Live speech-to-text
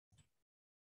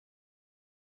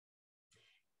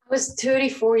I was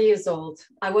 34 years old.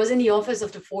 I was in the office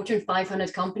of the Fortune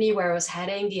 500 company where I was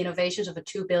heading the innovations of a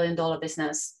 $2 billion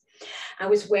business. I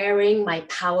was wearing my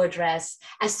power dress,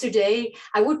 as today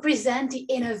I would present the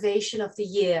innovation of the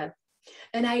year,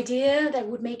 an idea that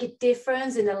would make a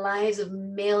difference in the lives of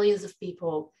millions of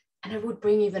people, and it would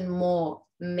bring even more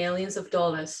millions of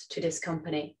dollars to this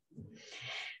company.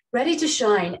 Ready to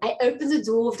shine, I opened the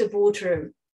door of the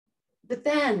boardroom, but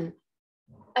then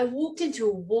I walked into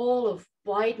a wall of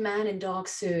white men in dark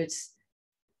suits,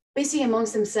 busy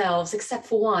amongst themselves, except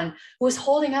for one who was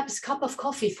holding up his cup of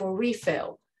coffee for a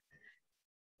refill.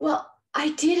 Well,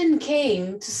 I didn't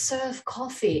came to serve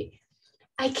coffee.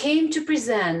 I came to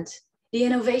present the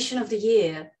innovation of the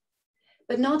year,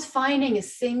 but not finding a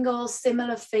single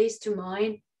similar face to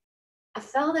mine, I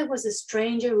felt I was a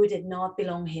stranger who did not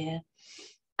belong here.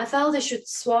 I felt I should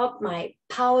swap my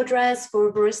power dress for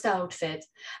a barista outfit,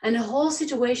 and the whole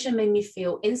situation made me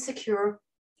feel insecure,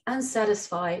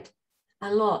 unsatisfied,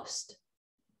 and lost.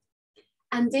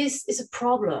 And this is a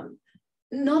problem,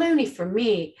 not only for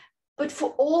me, but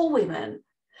for all women.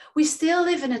 We still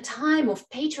live in a time of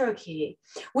patriarchy.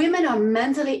 Women are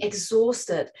mentally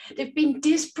exhausted. They've been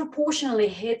disproportionately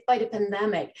hit by the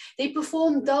pandemic. They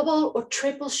perform double or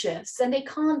triple shifts, and they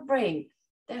can't bring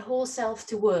their whole self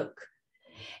to work.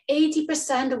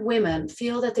 80% of women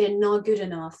feel that they're not good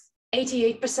enough.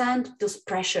 88% feels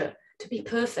pressure to be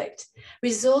perfect,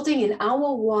 resulting in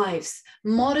our wives,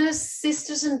 mothers,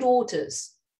 sisters, and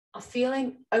daughters are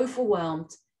feeling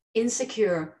overwhelmed,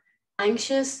 insecure,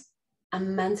 anxious,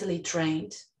 and mentally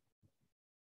drained.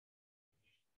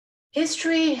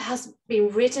 History has been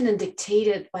written and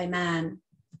dictated by man.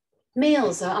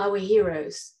 Males are our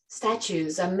heroes.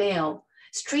 Statues are male.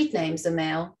 Street names are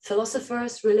male.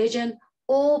 Philosophers, religion,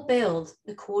 all built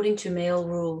according to male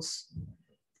rules.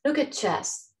 Look at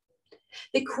chess.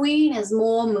 The queen has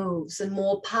more moves and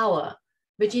more power,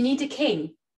 but you need a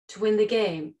king to win the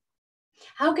game.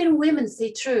 How can women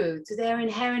stay true to their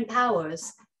inherent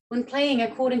powers when playing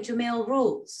according to male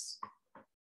rules?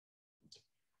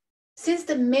 Since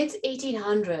the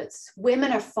mid-1800s,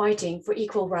 women are fighting for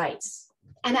equal rights,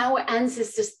 and our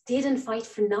ancestors didn't fight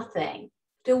for nothing.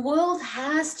 The world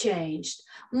has changed.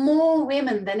 More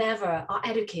women than ever are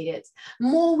educated.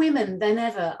 More women than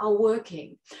ever are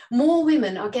working. More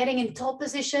women are getting in top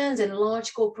positions in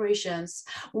large corporations.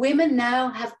 Women now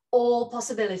have all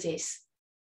possibilities.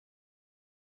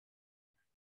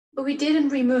 But we didn't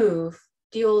remove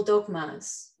the old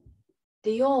dogmas,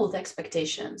 the old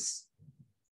expectations.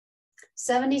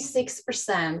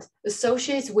 76%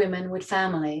 associates women with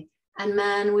family and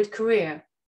men with career.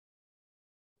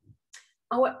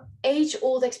 Our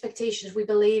age-old expectations, we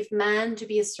believe men to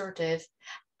be assertive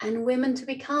and women to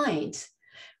be kind.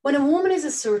 When a woman is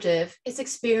assertive, it's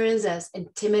experienced as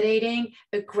intimidating,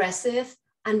 aggressive,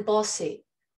 and bossy.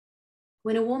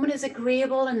 When a woman is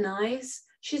agreeable and nice,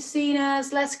 she's seen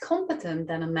as less competent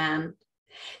than a man.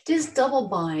 This double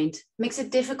bind makes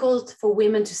it difficult for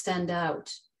women to stand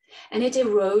out, and it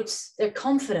erodes their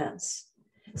confidence.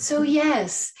 So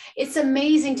yes, it's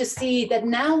amazing to see that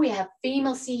now we have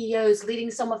female CEOs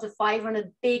leading some of the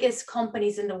 500 biggest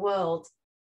companies in the world.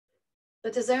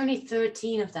 But there's only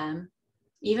 13 of them,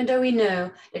 even though we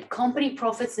know that company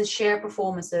profits and share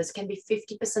performances can be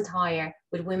 50% higher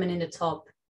with women in the top.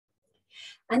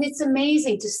 And it's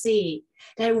amazing to see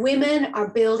that women are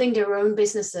building their own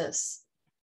businesses.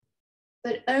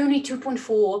 But only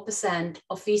 2.4%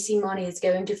 of VC money is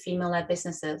going to female-led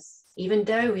businesses, even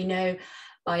though we know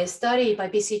by a study by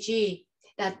BCG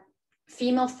that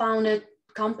female-founded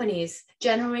companies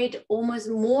generate almost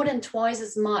more than twice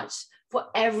as much for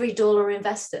every dollar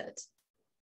invested.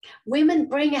 Women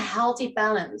bring a healthy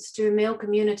balance to a male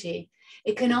community,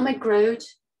 economic growth,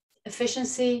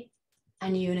 efficiency,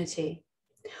 and unity.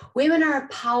 Women are a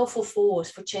powerful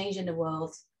force for change in the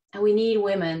world, and we need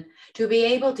women to be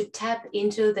able to tap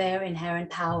into their inherent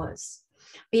powers.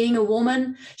 Being a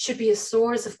woman should be a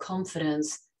source of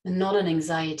confidence and not an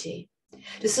anxiety.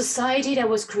 The society that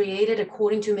was created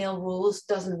according to male rules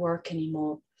doesn't work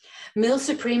anymore. Male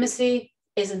supremacy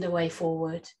isn't the way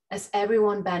forward, as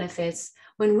everyone benefits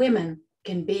when women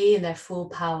can be in their full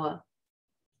power.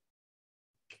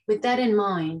 With that in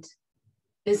mind,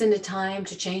 isn't it time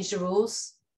to change the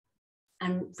rules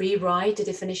and rewrite the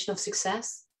definition of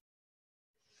success?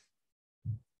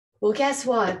 Well, guess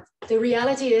what? The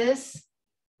reality is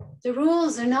the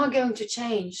rules are not going to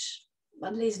change,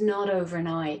 at least not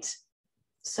overnight.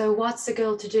 So what's the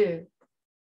girl to do?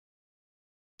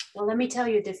 Well, let me tell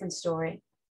you a different story.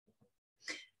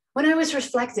 When I was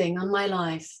reflecting on my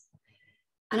life,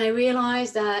 and I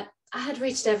realized that I had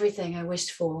reached everything I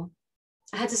wished for,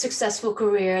 I had a successful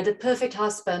career, the perfect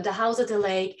husband, a house at the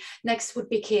lake, next would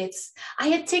be kids. I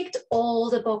had ticked all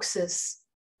the boxes,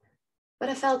 but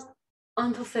I felt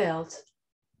unfulfilled.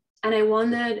 And I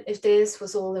wondered if this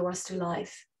was all there was to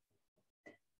life.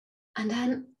 And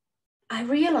then I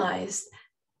realized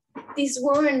these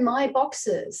weren't my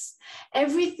boxes.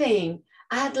 Everything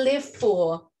I had lived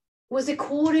for was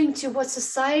according to what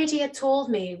society had told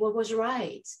me what was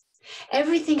right.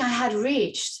 Everything I had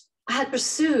reached, I had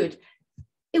pursued,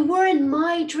 it weren't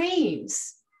my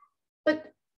dreams,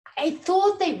 but I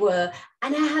thought they were,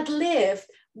 and I had lived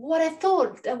what I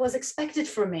thought that was expected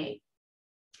from me.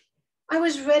 I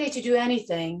was ready to do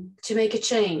anything to make a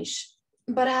change,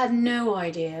 but I had no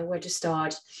idea where to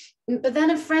start. But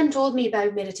then a friend told me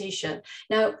about meditation.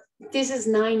 Now, this is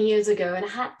 9 years ago, and I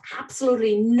had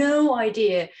absolutely no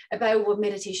idea about what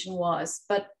meditation was,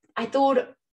 but I thought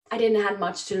I didn't have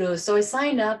much to lose. So I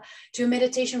signed up to a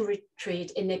meditation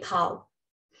retreat in Nepal.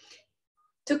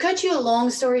 To cut you a long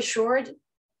story short,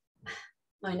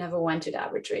 I never went to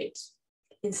that retreat.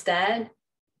 Instead,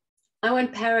 I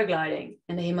went paragliding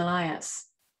in the Himalayas.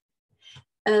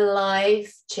 A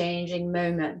life-changing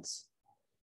moment.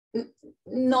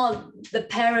 Not the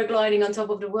paragliding on top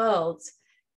of the world.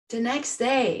 The next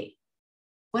day,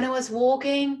 when I was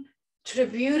walking through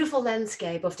the beautiful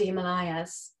landscape of the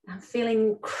Himalayas, I'm feeling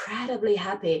incredibly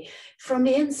happy from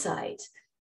the inside.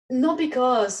 Not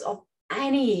because of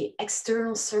any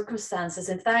external circumstances.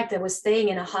 In fact, I was staying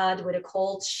in a hut with a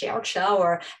cold shared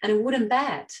shower and a wooden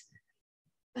bed.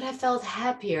 But I felt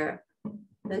happier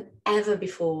than ever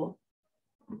before.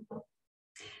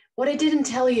 What I didn't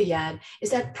tell you yet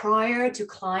is that prior to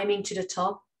climbing to the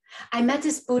top, I met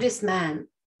this Buddhist man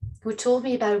who told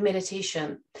me about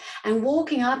meditation. And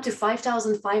walking up to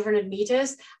 5,500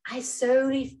 meters, I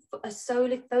solely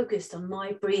focused on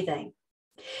my breathing.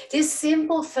 This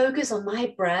simple focus on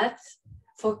my breath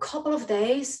for a couple of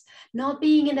days, not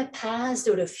being in the past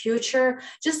or the future,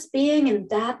 just being in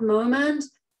that moment,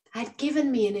 had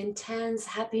given me an intense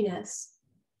happiness.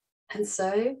 And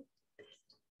so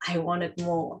I wanted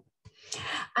more.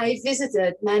 I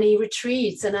visited many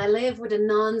retreats and I lived with the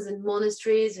nuns in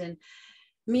monasteries in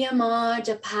Myanmar,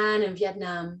 Japan, and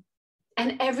Vietnam.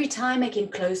 And every time I came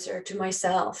closer to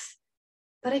myself,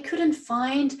 but I couldn't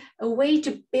find a way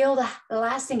to build a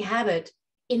lasting habit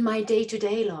in my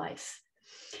day-to-day life.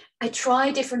 I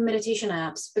tried different meditation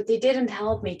apps, but they didn't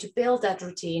help me to build that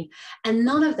routine. And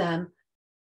none of them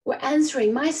were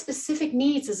answering my specific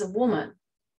needs as a woman.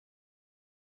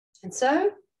 And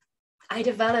so I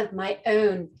developed my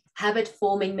own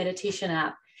habit-forming meditation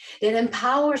app that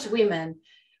empowers women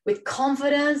with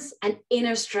confidence and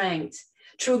inner strength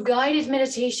through guided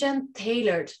meditation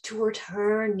tailored toward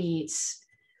her needs.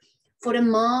 For the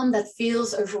mom that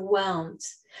feels overwhelmed,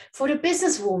 for the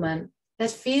businesswoman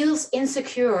that feels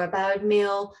insecure about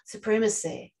male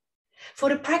supremacy, for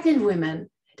the pregnant woman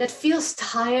that feels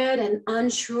tired and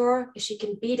unsure if she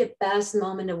can be the best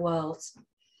mom in the world,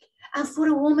 and for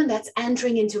the woman that's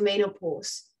entering into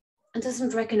menopause and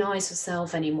doesn't recognize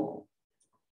herself anymore.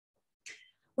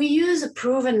 We use a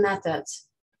proven method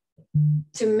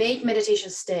to make meditation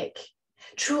stick.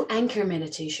 Through anchor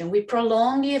meditation, we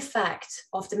prolong the effect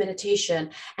of the meditation,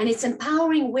 and it's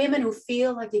empowering women who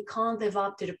feel like they can't live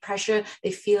up to the pressure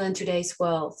they feel in today's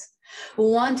world,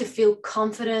 who want to feel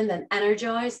confident and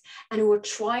energized, and who are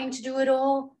trying to do it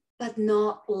all, but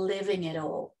not living it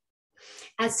all.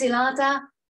 At Silatha,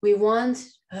 we want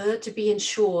her to be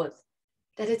ensured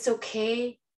that it's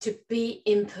okay to be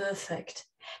imperfect,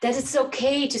 that it's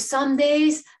okay to some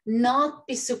days not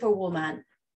be Superwoman,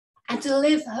 and to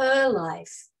live her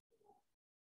life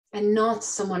and not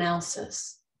someone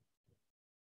else's.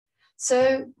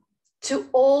 So to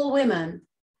all women,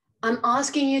 I'm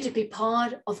asking you to be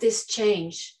part of this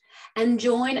change and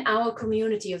join our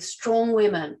community of strong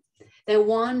women that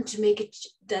want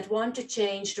to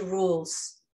change the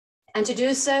rules. And to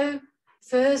do so,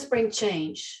 first bring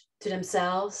change to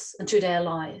themselves and to their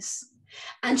lives.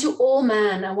 And to all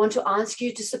men, I want to ask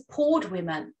you to support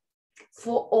women,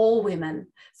 for all women,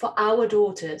 for our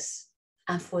daughters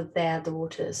and for their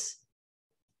daughters.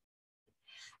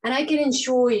 And I can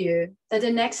assure you that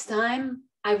the next time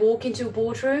I walk into a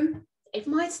boardroom, it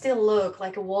might still look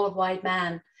like a wall of white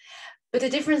men, but the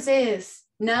difference is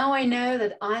now I know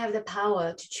that I have the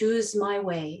power to choose my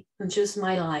way and choose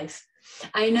my life.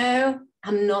 I know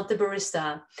I'm not the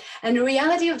barista, and the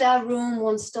reality of that room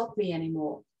won't stop me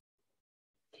anymore.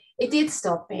 It did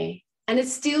stop me, and it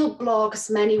still blocks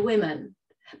many women,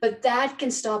 but that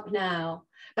can stop now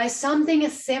by something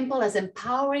as simple as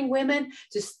empowering women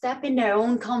to step in their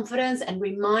own confidence and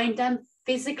remind them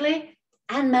physically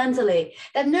and mentally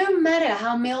that no matter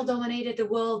how male dominated the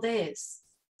world is,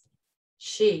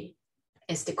 she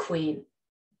is the queen.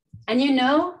 And you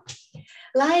know,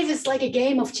 life is like a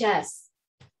game of chess.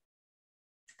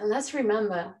 And let's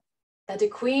remember that the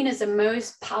queen is the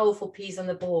most powerful piece on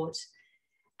the board.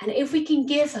 And if we can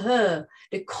give her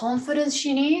the confidence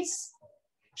she needs,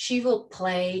 she will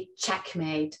play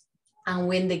checkmate and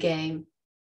win the game.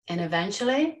 And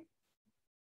eventually,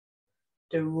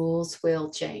 the rules will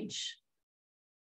change.